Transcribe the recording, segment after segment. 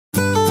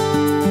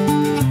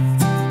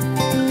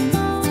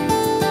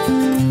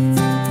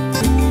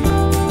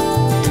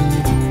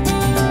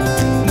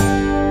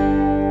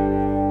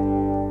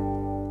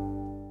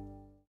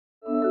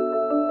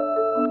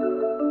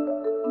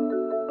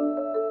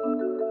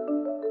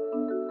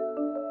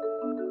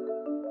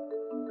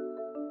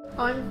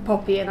I'm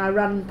Poppy and I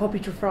run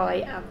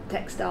Treffry, a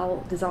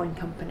textile design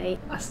company.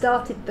 I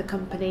started the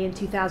company in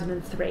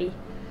 2003,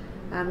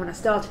 and when I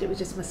started it was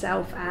just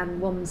myself and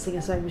one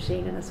Singer sewing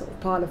machine and a sort of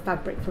pile of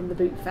fabric from the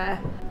boot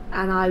fair.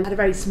 And I had a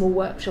very small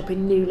workshop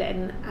in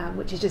Newlyn,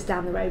 which is just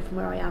down the road from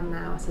where I am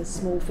now. It's a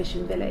small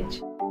fishing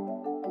village.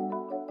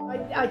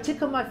 I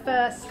took on my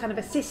first kind of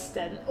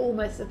assistant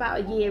almost about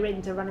a year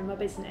into running my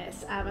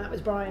business, and that was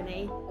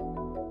Bryony.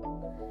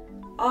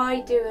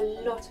 I do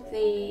a lot of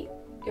the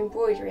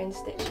embroidery and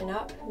stitching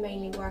up,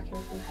 mainly working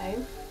from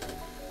home.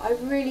 I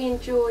really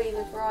enjoy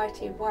the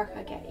variety of work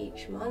I get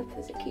each month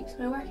as it keeps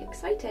my work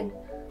exciting.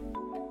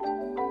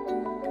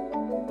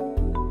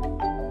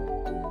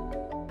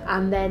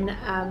 And then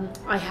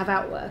I have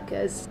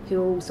outworkers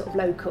who are all sort of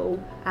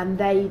local, and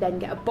they then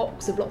get a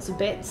box of lots of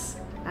bits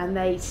and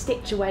they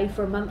stitch away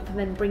for a month and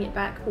then bring it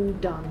back all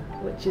done,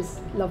 which is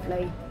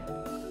lovely.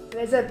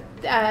 There's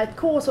a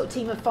core sort of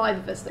team of 5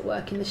 of us that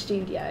work in the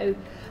studio,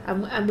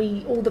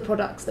 and all the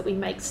products that we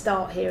make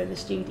start here in the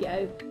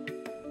studio.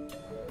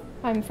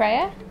 I'm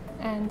Freya,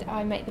 and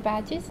I make the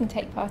badges and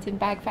take part in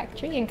Bag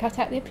Factory and cut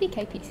out the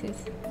applique pieces.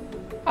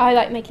 I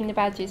like making the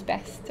badges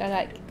best. I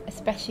like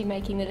especially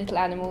making the little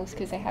animals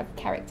because they have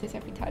characters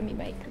every time you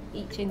make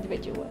each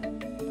individual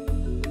one.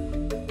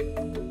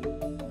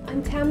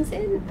 I'm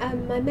Tamsin.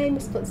 My main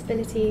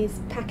responsibility is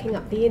packing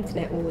up the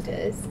internet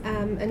orders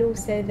and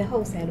also the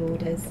wholesale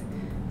orders.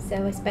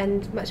 So I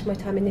spend much of my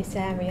time in this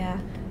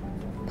area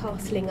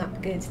parcelling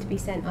up goods to be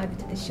sent either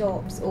to the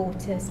shops or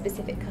to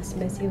specific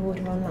customers who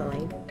order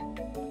online.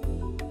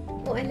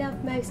 What I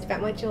love most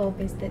about my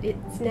job is that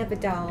it's never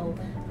dull.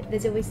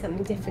 There's always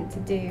something different to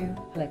do.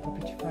 Hello,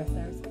 Poppy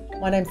Treffry.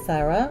 My name's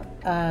Sarah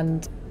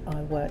and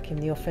I work in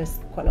the office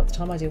quite a lot of the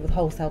time. I deal with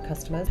wholesale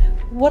customers.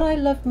 What I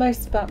love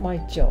most about my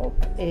job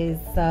is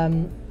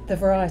the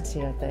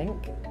variety, I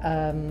think.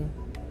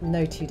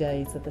 No 2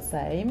 days are the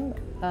same,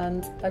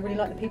 and I really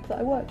like the people that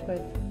I work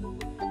with.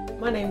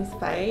 My name's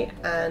Faye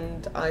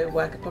and I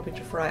work at Poppy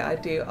Treffry. I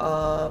do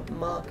our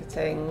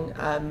marketing,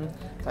 so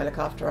I look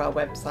after our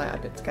website, I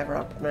put together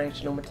our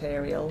promotional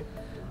material.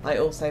 I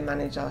also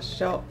manage our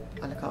shop,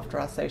 I look after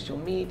our social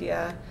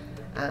media,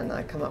 and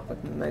I come up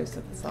with most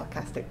of the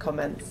sarcastic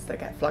comments that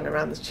get flung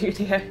around the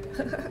studio.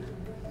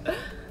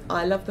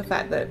 I love the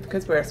fact that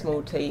because we're a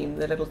small team,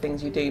 the little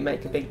things you do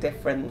make a big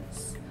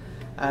difference.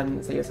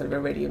 So you're sort of a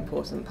really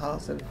important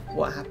part of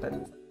what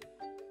happens.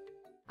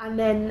 And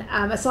then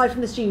aside from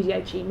the studio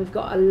team, we've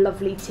got a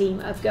lovely team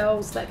of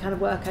girls that kind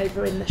of work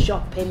over in the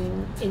shop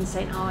in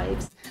St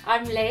Ives.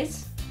 I'm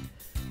Liz.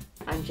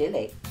 I'm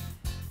Julie.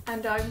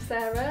 And I'm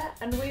Sarah,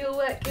 and we all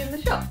work in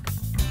the shop.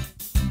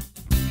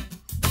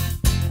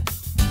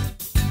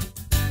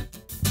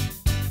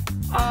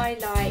 I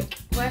like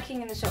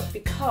working in the shop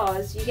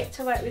because you get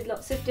to work with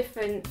lots of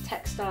different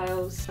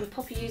textiles, and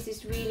Poppy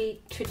uses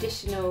really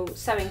traditional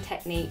sewing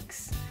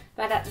techniques,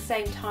 but at the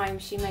same time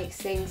she makes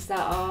things that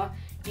are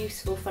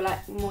useful for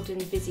like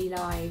modern busy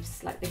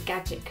lives, like the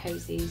gadget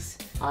cozies.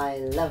 I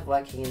love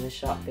working in the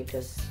shop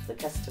because the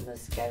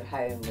customers go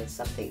home with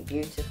something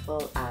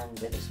beautiful and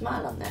with a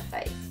smile on their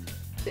face.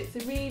 It's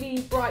a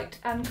really bright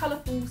and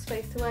colourful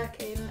space to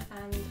work in,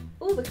 and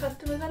all the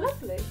customers are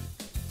lovely.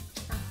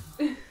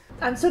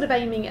 I'm sort of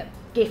aiming at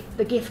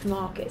the gift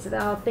market, so there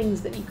are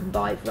things that you can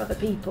buy for other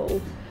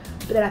people,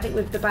 but then I think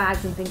with the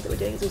bags and things that we're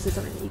doing, it's also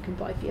something that you can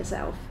buy for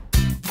yourself.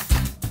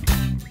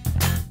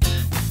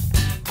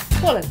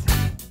 Quality.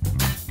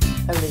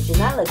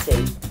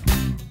 Originality.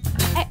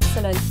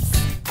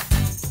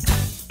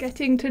 Excellence.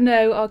 Getting to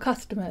know our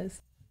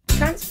customers.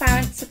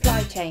 Transparent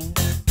supply chains.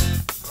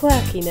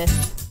 Quirkiness.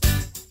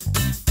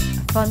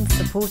 A fun,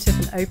 supportive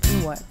and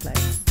open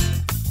workplace.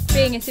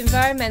 Being as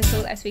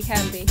environmental as we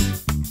can be.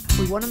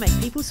 We want to make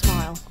people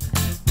smile.